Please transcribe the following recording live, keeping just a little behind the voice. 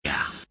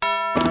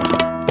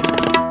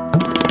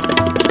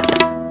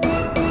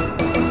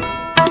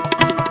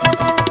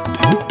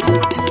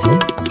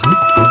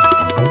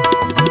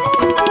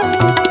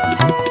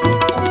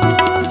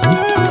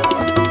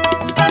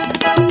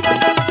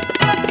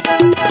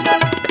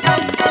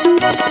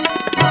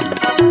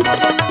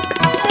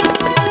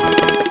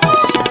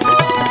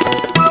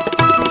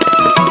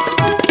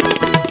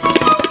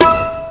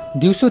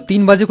दिउँसो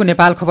 3 बजेको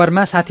नेपाल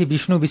खबरमा साथी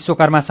विष्णु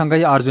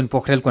विश्वकर्मासँगै अर्जुन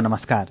पोखरेलको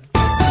नमस्कार।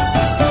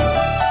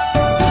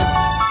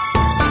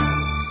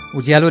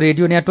 उज्यालो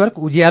रेडियो नेटवर्क,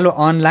 उज्यालो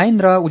अनलाइन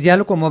र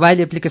उज्यालोको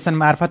मोबाइल एप्लिकेशन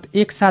मार्फत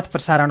एकसाथ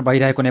प्रसारण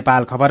भइरहेको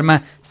नेपाल खबरमा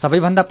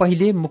सबैभन्दा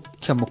पहिले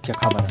मुख्य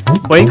खबर।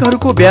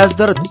 बैंकहरूको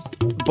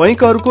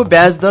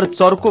ब्याज दर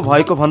चर्को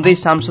भएको भन्दै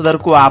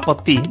सांसदहरूको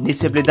आपत्ति।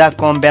 निक्षेप लिँदा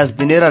कम ब्याज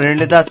दिने र ऋण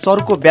लिँदा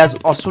चर्को ब्याज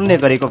असुल्ने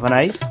गरेको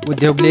भनाई।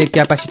 उद्योगले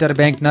क्यापासिटर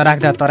ब्याङ्क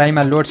नराख्दा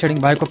तराईमा लोड शेडिङ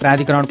भएको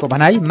प्राधिकरणको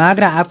भनाई। माग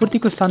र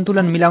आपूर्तिको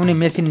सन्तुलन मिलाउने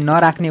मेसिन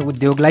नराख्ने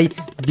उद्योगलाई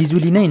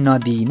बिजुली नै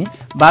नदिइने।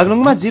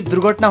 बागलुङमा जीप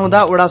दुर्घटना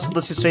हुँदा वडा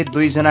सदस्य सहित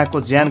 2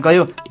 जनाको ज्यान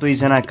गयो, 2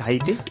 जना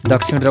घाइते।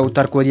 दक्षिण र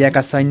उत्तर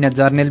कोरियाका सैन्य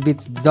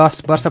जर्नेलबीच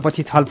 10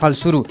 वर्षपछि छलफल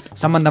सुरु,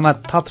 सम्बन्धमा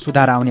थप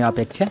सुधार आउने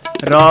अपेक्षा।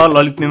 र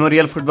ललित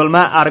मेमोरियल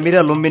फुटबलमा आर्मी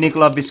र लुम्बिनी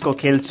क्लब बीचको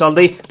खेल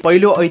चल्दै,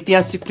 पहिलो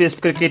ऐतिहासिक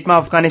टेस्ट क्रिकेटमा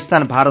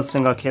अफगानिस्तान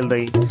भारतसँग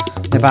खेल्दै।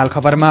 नेपाल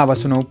खबरमा अब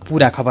सुनौ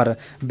पूरा खबर।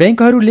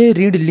 बैंकहरूले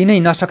ऋण लिनै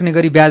नसक्ने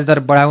गरी ब्याज दर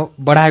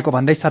बढाएको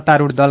भन्दै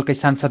सत्तारूढ दलकै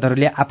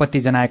सांसदहरूले आपत्ति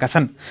जनाएका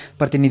छन्।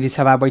 प्रतिनिधि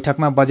सभा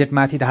बैठकमा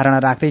बजेटमाथि धारणा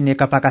राख्दै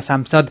नेकपाका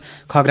सांसद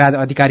खगराज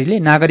अधिकारीले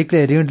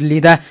नागरिकले ऋण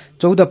लिँदा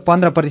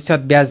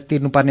 14-15% ब्याज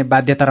तिर्नुपर्ने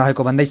बाध्यता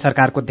रहेको भन्दै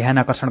सरकारको ध्यान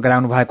आकर्षण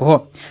गराउनु भएको हो।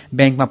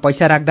 बैंकमा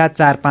पैसा राख्दा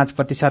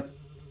 4-5%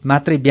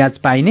 मात्रै ब्याज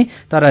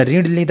पाइने, तर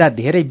ऋण लिँदा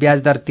धेरै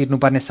ब्याज दर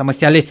तिर्नुपर्ने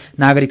समस्याले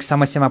नागरिक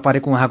समस्यामा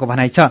परेको उहाँको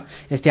भनाइ छ।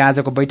 यस्तै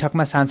आजको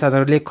बैठकमा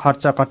सांसदहरूले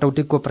खर्च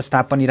कटौतीको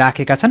प्रस्ताव पनि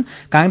राखेका छन्।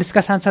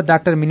 कांग्रेसका सांसद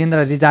डाक्टर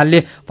मिनेन्द्र रिजालले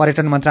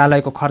पर्यटन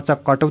मन्त्रालयको खर्च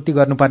कटौती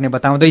गर्नुपर्ने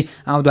बताउँदै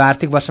आउँदो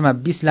आर्थिक वर्षमा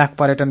 20 लाख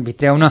पर्यटन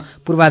भित्र्याउन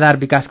पूर्वाधार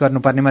विकास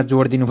गर्नुपर्नेमा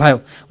जोड़ दिनुभयो।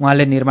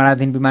 उहाँले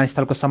निर्माणाधीन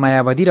विमानस्थलको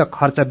समयावधि र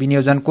खर्च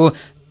विनियोजनको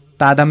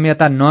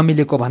तादम्यता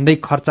नमिलेको भन्दै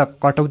खर्च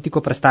कटौतीको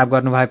प्रस्ताव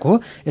गर्नुभएको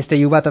हो। यस्तै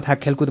युवा तथा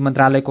खेलकुद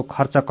मन्त्रालयको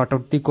खर्च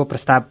कटौतीको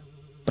प्रस्ताव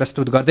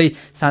प्रस्तुत गर्दै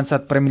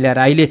सांसद प्रमिला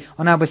राईले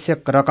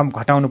अनावश्यक रकम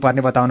घटाउनु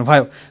पर्ने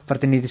बताउनुभयो।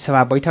 प्रतिनिधि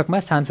सभा बैठकमा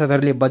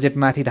सांसदहरूले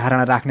बजेटमाथि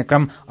धारणा राख्ने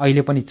क्रम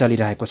अहिले पनि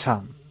चलिरहेको छ।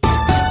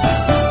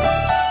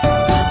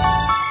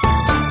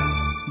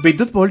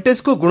 विद्युत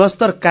भोल्टेजको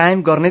गुणस्तर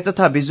कायम गर्ने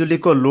तथा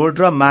बिजुलीको लोड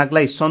र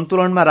मागलाई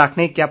सन्तुलनमा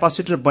राख्ने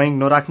क्यापासिटर बैंक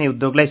नराख्ने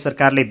उद्योगलाई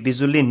सरकारले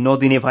बिजुली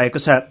नदिने भएको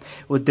छ।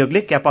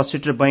 उद्योगले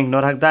क्यापासिटर बैंक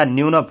नराख्दा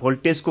न्यून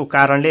भोल्टेजको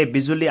कारणले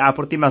बिजुली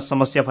आपूर्तिमा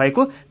समस्या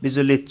भएको,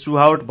 बिजुली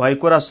चुहावट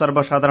भएको र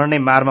सर्वसाधारण नै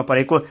मारमा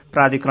परेको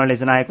प्राधिकरणले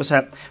जनाएको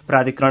छ।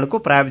 प्राधिकरणको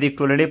प्राविधिक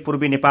टोलीले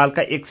पूर्वी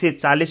नेपालका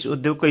 140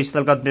 उद्योगको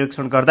स्थलगत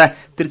निरीक्षण गर्दा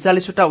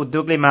 43 वटा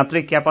उद्योगले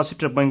मात्रै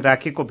क्यापासिटर बैंक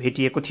राखेको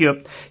भेटिएको थियो।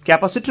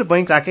 क्यापासिटर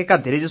बैंक राखेका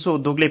धेरैजसो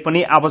उद्योगले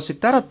पनि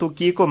आवश्यकता र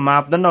तोकिएको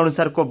मापदण्ड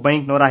अनुसारको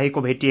बैंक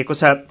नराखेको भेटिएको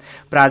छ।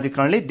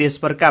 प्राधिकरणले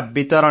देशभरका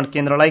वितरण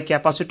केन्द्रलाई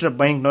क्यापासिटर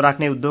बैंक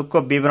नराख्ने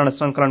उद्योगको विवरण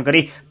संकलन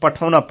गरी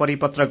पठाउन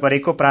परिपत्र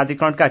गरेको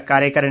प्राधिकरणका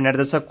कार्यकारी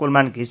निर्देशक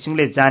कुलमान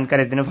घिसिङले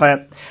जानकारी दिनुभयो।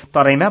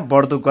 तराईमा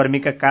बढ्दो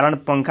गर्मीका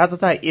कारण पंखा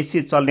तथा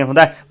एसी चल्ने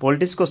हुँदा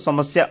भोल्टेजको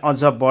समस्या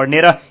अझ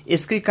बढ्ने र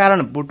यसकै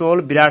कारण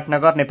बुटोल,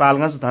 विराटनगर,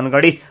 नेपालगंज,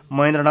 धनगढ़ी,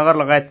 महेन्द्रनगर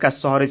लगायतका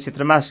शहरी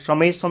क्षेत्रमा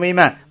समय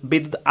समयमा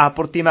विद्युत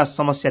आपूर्तिमा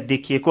समस्या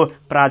देखिएको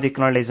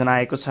प्राधिकरणले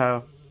जनाएको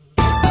छ।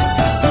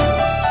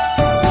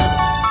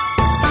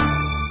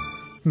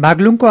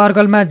 बागलुङको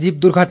अर्गलमा जीप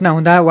दुर्घटना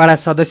हुँदा वाडा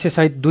सदस्य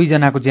सहित 2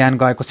 जनाको ज्यान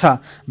गएको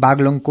छ।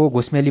 बागलुङको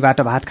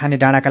घुसमेलीबाट भात खाने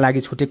डाँडाका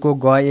लागि छुटेको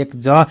ग1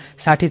 ज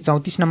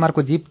 6034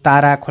 नम्बरको जीप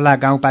तारा खोला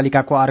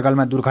गाउँपालिकाको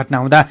अर्गलमा दुर्घटना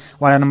हुँदा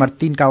वाडा नम्बर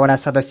 3 का वडा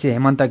सदस्य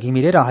हेमन्त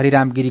घिमिरे र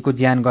हरिराम गिरीको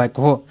ज्यान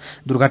गएको हो।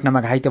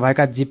 दुर्घटनामा घाइते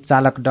भएका जीप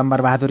चालक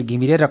डम्बर बहादुर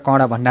घिमिरे र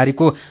कर्ण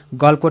भण्डारीको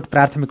गलकोट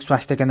प्राथमिक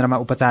स्वास्थ्य केन्द्रमा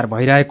उपचार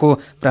भइरहेको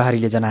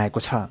प्रहरीले जनाएको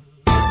छ।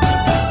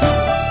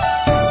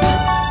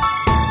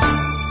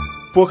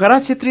 पोखरा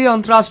क्षेत्रीय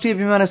अन्तर्राष्ट्रिय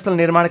विमानस्थल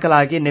निर्माणका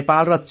लागि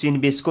नेपाल र चीन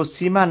बीचको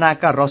सीमा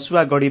नाका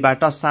रसुवा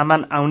गढीबाट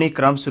सामान आउने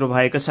क्रम शुरू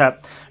भएको छ।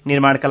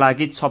 निर्माणका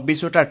लागि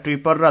 26 वटा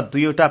ट्रिपर र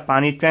 2 वटा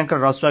पानी ट्याङ्क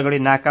रसुवागढी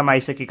नाकामा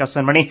आइसकेका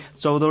छन् भने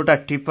 14 वटा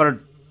ट्रिपर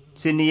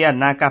चिनिया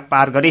नाका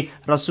पार गरी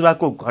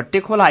रसुवाको घट्टे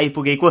खोला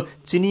आइपुगेको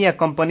चिनिया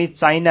कम्पनी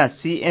चाइना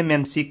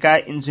CMMC का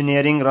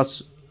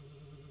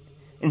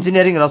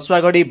इन्जिनियरिङ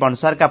रसुवागढी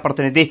भन्सारका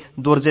प्रतिनिधि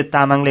दोर्जे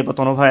तामाङले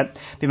बताउनुभयो।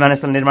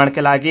 विमानस्थल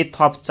निर्माणका लागि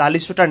थप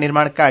 40 वटा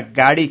निर्माणका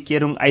गाड़ी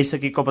केरुङ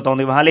आइसकेको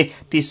बताउँदै उहाँले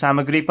ती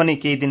सामग्री पनि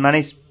केही दिनमा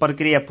नै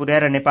प्रक्रिया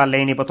पुर्याएर नेपाल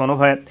ल्याइने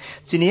बताउनुभयो।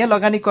 चिनिया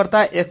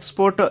लगानीकर्ता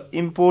एक्सपोर्ट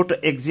इम्पोर्ट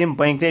एक्जिम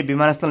बैंकले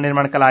विमानस्थल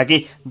निर्माणका लागि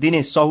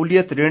दिने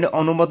सहुलियत ऋण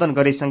अनुमोदन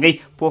गरेसँगै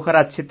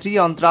पोखरा क्षेत्रीय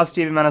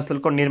अन्तर्राष्ट्रिय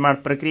विमानस्थलको निर्माण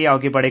प्रक्रिया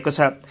अघि बढेको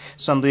छ।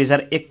 सन्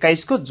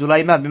 2021 को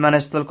जुलाईमा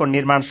विमानस्थलको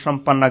निर्माण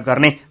सम्पन्न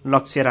गर्ने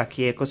लक्ष्य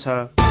राखिएको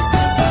छ।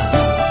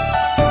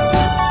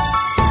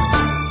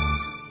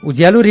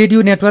 उज्यालो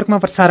रेडियो नेटवर्कमा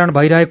प्रसारण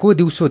भइरहेको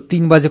दिउँसो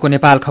 3 बजेको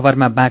नेपाल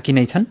खबरमा बाँकी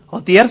नै छन्।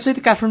 हतियारसहित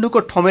काठमाडौँको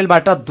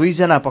ठमेलबाट 2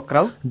 जना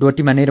पक्राउ।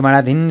 डोटीमा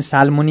निर्माणाधीन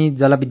सालमुनी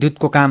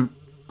जलविद्युतको काम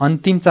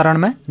अन्तिम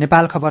चरणमा।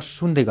 नेपाल खबर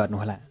सुन्दै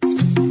गर्नुहोला।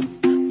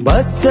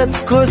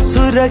 बचतको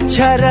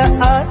सुरक्षा र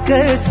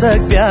आकर्षक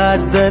ब्याज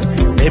दर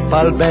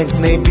नेपाल बैंक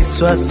नै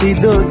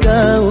विश्वासिलो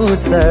गाउँ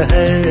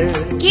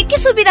सहर। के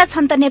सुविधा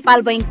छन् त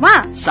नेपाल बैंकमा?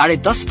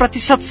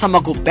 10.5%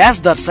 सम्मको ब्याज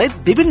दर सहित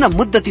विभिन्न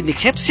मुद्दती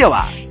निक्षेप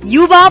सेवा,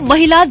 युवा,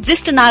 महिला,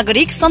 ज्येष्ठ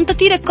नागरिक,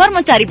 सन्तति र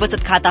कर्मचारी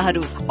बचत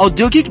खाताहरू,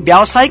 औद्योगिक,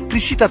 व्यावसायिक,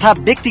 कृषि तथा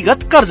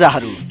व्यक्तिगत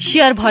कर्जाहरू,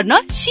 शेयर भर्न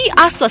सी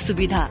आस्था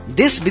सुविधा,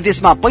 देश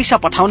विदेशमा पैसा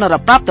पठाउन र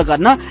प्राप्त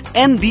गर्न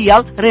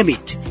एनबीएल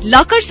रेमिट,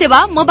 लकर सेवा,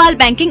 मोबाइल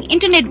ब्याङ्किङ,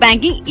 इन्टरनेट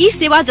ब्याङ्किङ, ई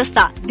सेवा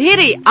जस्ता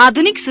धेरै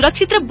आधुनिक,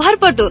 सुरक्षित र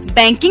भरपर्दो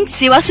ब्याङ्किङ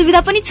सेवा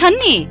सुविधा पनि छन्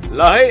नि।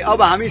 ल है,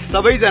 अब हामी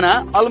सबैजना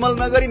अलमल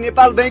नगरी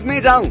नेपाल बैंकमै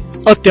जाउँ।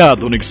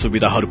 अत्याधुनिक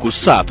सुविधाहरूको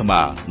साथमा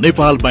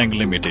नेपाल बैंक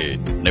लिमिटेड,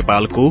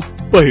 नेपालको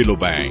पहिलो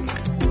बैंक।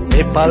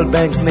 नेपाल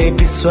बैंक नै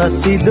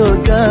विश्वासिलो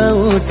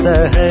गाउँ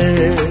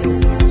सहर।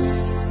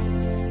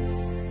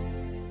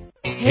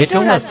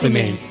 हेटौडा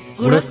सिमेन्ट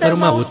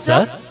गुणस्तरमा उच्च,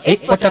 एक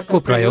पटकको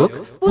प्रयोग,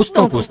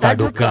 पुस्तौं पुस्ता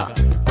ढुक्का।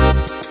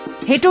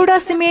 हेटौडा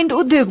सिमेन्ट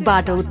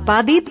उद्योगबाट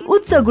उत्पादित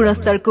उच्च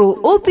गुणस्तरको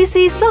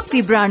ओपीसी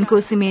शक्ति ब्रान्डको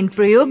सिमेन्ट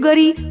प्रयोग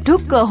गरी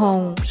ढुक्क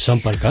हौं।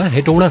 सम्पर्क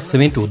हेटौडा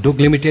सिमेन्ट उद्योग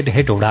लिमिटेड,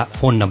 हेटौडा।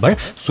 Phone number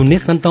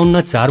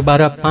 057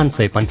 412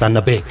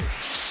 595।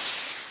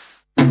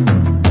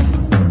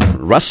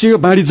 राष्ट्रिय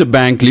वाणिज्य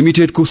बैंक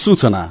लिमिटेडको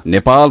सूचना।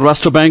 नेपाल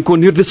राष्ट्र बैंकको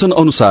निर्देशन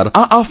अनुसार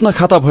आफ्ना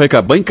खाता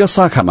भएका बैंकका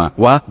शाखामा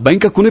वा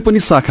बैंकका कुनै पनि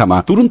शाखामा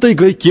तुरुन्तै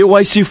गई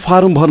केवाईसी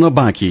फारम भर्न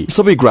बाँकी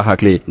सबै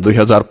ग्राहकले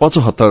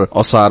 2075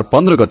 असार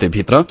 15 गते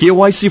भित्र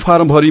केवाईसी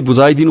फारम भरि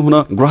बुझाइदिनु हुन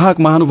ग्राहक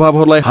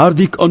महानुभावहरूलाई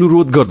हार्दिक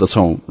अनुरोध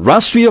गर्दछौं।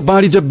 राष्ट्रिय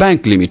वाणिज्य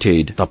बैंक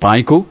लिमिटेड,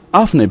 तपाईको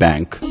आफ्नै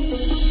बैंक।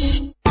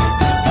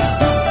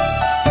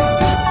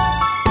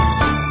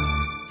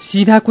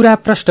 सीधा कुरा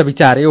प्रष्ट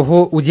विचार, यो हो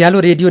उज्यालो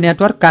रेडियो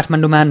नेटवर्क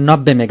काठमाडौँमा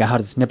 90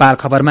 मेगाहर्ज। नेपाल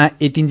खबरमा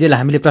यतिन्जेल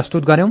हामीले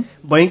प्रस्तुत गर्यौं।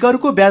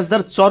 बैंकहरूको ब्याज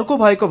दर चर्को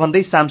भएको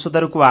भन्दै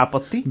सांसदहरूको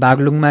आपत्ति।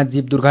 बागलुङमा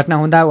जीप दुर्घटना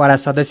हुँदा वडा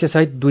सदस्य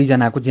सहित 2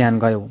 जनाको ज्यान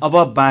गयो।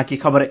 अब बाँकी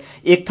खबर।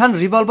 एक थान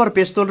रिभल्भर,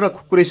 पिस्तोल र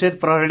खुकुरी सहित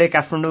प्रहरीले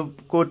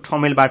काठमाडौँको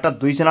ठमेलबाट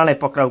 2 जनालाई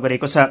पक्राउ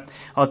गरेको छ।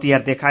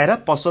 हतियार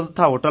देखाएर पसल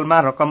तथा होटलमा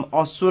रकम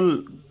असुल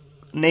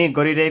नै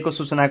गरिरहेको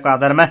सूचनाको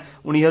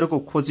आधारमा उनीहरूको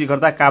खोजी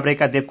गर्दा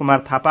काभ्रेका देवकुमार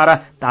थापा र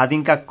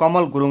धादिङका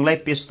कमल गुरुङलाई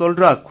पिस्तोल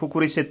र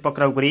खुकुरीसहित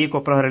पक्राउ गरिएको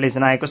प्रहरीले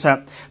जनाएको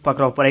छ।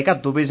 पक्राउ परेका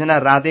 2 जना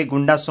राधे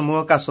गुण्डा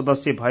समूहका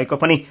सदस्य भएको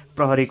पनि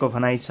प्रहरीको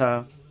भनाइ छ।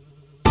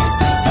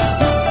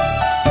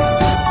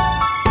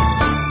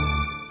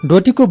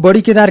 डोटीको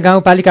बडीकेदार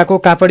गाउँपालिकाको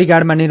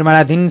कापडीगाडमा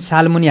निर्माणाधीन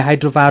सालमुनी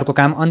हाइड्रो पावरको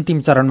काम अन्तिम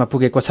चरणमा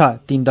पुगेको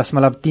छ।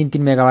 3.33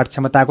 मेगावाट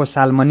क्षमताको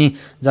सालमुनी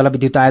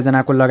जलविद्युत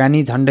आयोजनाको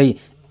लगानी झण्डै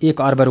 1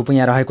 अर्ब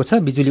रुपियाँ रहेको छ।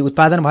 बिजुली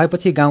उत्पादन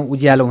भएपछि गाउँ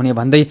उज्यालो हुने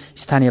भन्दै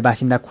स्थानीय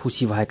बासिन्दा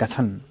खुशी भएका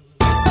छन्।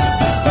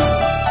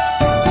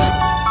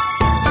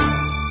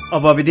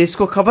 अब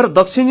विदेशको खबर।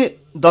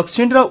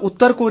 दक्षिण र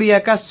उत्तर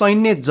कोरियाका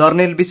सैन्य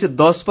जर्नेलबीच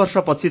 10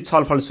 वर्षपछि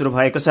छलफल शुरू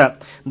भएको छ।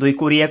 2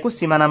 कोरियाको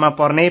सिमानामा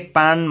पर्ने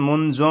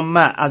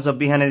पानमुनजोममा आज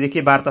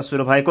बिहानदेखि वार्ता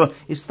शुरू भएको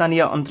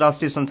स्थानीय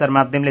अन्तर्राष्ट्रिय सञ्चार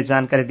माध्यमले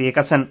जानकारी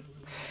दिएका छन्।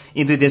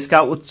 यी 2 देशका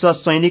उच्च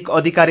सैनिक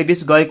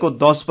अधिकारीबीच गएको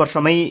 10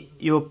 वर्षमै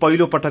यो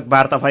पहिलो पटक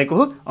वार्ता भएको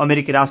हो।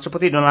 अमेरिकी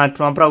राष्ट्रपति डोनाल्ड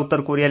ट्रम्प र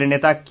उत्तर कोरियाली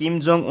नेता किम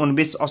जोङ उन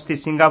बीच अस्ति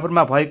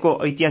सिंगापुरमा भएको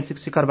ऐतिहासिक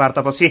शिखर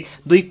वार्तापछि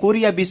 2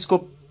 कोरिया बीचको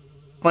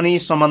पनि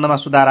सम्बन्धमा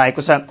सुधार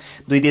आएको छ।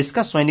 2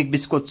 देशका सैनिक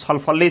बीचको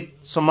छलफलले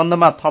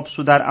सम्बन्धमा थप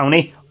सुधार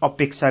आउने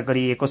अपेक्षा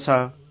गरिएको छ।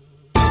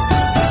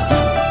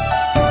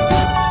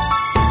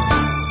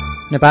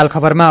 नेपाल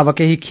खबरमा अब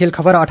केही खेल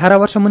खबर। 18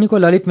 वर्ष मुनिको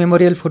ललित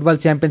मेमोरियल फुटबल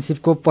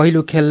च्याम्पियनशिपको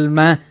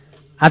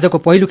आजको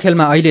पहिलो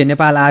खेलमा अहिले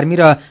नेपाल आर्मी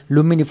र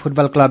लुम्बिनी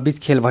फुटबल क्लब बीच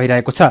खेल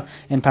भइरहेको छ।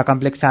 एन्फा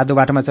कम्प्लेक्स साधो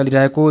बाटोमा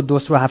चलिरहेको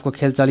दोस्रो हाफको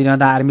खेल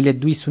चलिरहँदा आर्मीले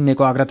 2-0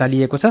 को अग्रता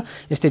लिएको छ।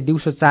 यस्तै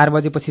दिउँसो 4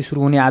 बजेपछि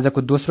शुरू हुने आजको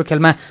दोस्रो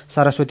खेलमा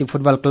सरस्वती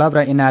फुटबल क्लब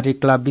र एनआरडी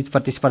क्लब बीच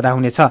प्रतिस्पर्धा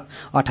हुनेछ।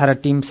 18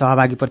 टिम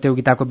सहभागी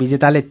प्रतियोगिताको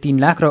विजेताले 3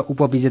 लाख र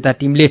उपविजेता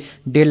टिमले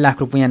 1.5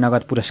 लाख रुपियाँ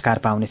नगद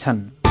पुरस्कार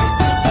पाउनेछन्।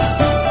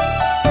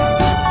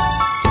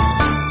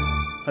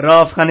 र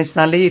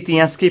अफगानिस्तानले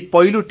इतिहासकै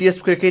पहिलो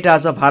टेस्ट क्रिकेट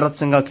आज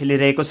भारतसँग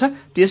खेलिरहेको छ।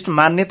 टेस्ट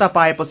मान्यता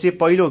पाएपछि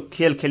पहिलो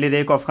खेल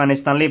खेलिरहेको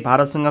अफगानिस्तानले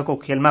भारतसँगको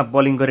खेलमा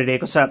बोलिङ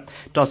गरिरहेको छ।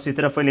 टस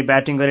जितेर पहिले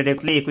ब्याटिङ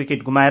गरिरहेकोले 1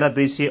 विकेट गुमाएर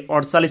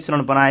 248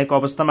 रन बनाएको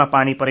अवस्थामा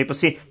पानी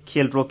परेपछि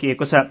खेल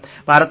रोकिएको छ।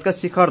 भारतका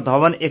शिखर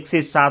धवन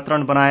 107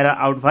 रन बनाएर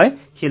आउट भए।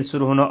 खेल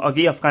शुरू हुन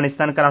अघि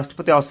अफगानिस्तानका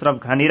राष्ट्रपति अशरफ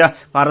घानी र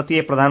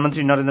भारतीय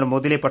प्रधानमन्त्री नरेन्द्र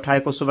मोदीले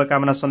पठाएको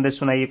शुभकामना सन्देश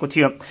सुनाइएको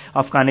थियो।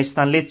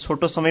 अफगानिस्तानले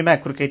छोटो समयमा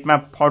क्रिकेटमा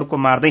फड्को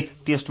मार्दै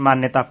टेस्ट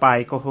मान्यता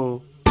पाएको हो।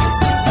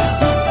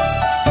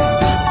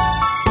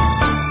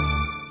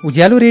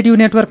 उज्यालो रेडियो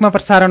नेटवर्कमा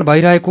प्रसारण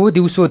भइरहेको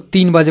दिउँसो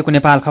 3 बजेको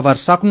नेपाल खबर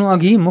सक्नु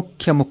अघि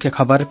मुख्य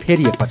खबर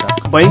फेरि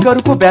एकपटक।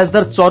 बैंकहरूको ब्याज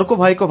दर चर्को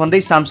भएको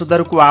भन्दै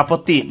सांसदहरूको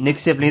आपत्ति।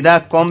 निक्षेप लिँदा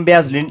कम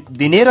ब्याज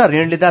दिने र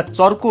ऋण लिँदा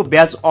चर्को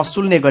ब्याज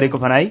असुल्ने गरेको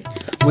भनाई।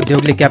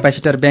 उद्योगले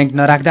क्यापेसिटर ब्याङ्क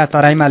नराख्दा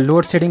तराईमा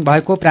लोड सेडिङ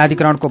भएको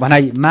प्राधिकरणको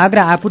भनाई। माग र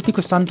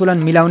आपूर्तिको सन्तुलन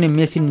मिलाउने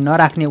मेसिन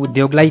नराख्ने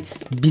उद्योगलाई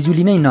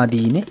बिजुली नै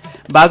नदिइने।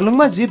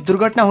 बागलुङमा जीप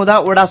दुर्घटना हुँदा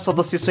वडा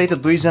सदस्य सहित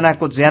 2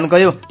 जनाको ज्यान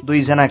गयो,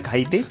 2 जना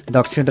घाइते।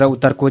 दक्षिण र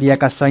उत्तर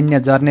कोरियाका सैन्य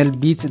कर्नेल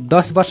बीच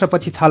 10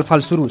 वर्षपछि छलफल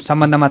सुरु,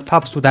 सम्बन्धमा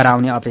थप सुधार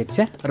आउने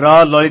अपेक्षा। र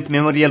ललित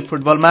मेमोरियल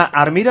फुटबलमा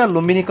आर्मी र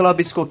लुम्बिनी क्लब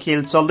बीचको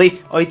खेल चल्दै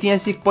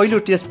ऐतिहासिक पहिलो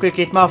टेस्ट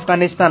क्रिकेटमा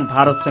अफगानिस्तान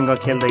भारतसँग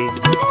खेल्दै।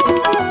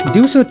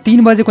 दिउँसो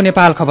 3 बजेको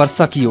नेपाल खबर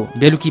सकियो।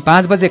 बेलुकी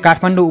 5 बजे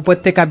काठमाडौँ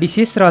उपत्यका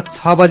विशेष र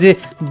 6 बजे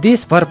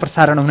देशभर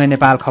प्रसारण हुने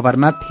नेपाल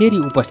खबरमा फेरि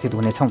उपस्थित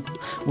हुनेछौं।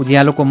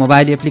 उज्यालोको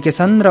मोबाइल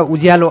एप्लिकेशन र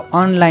उज्यालो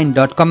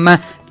online.com मा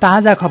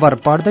ताजा खबर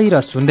पढ्दै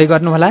र सुन्दै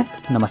गर्नुहोला।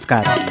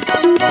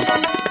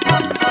 नमस्कार।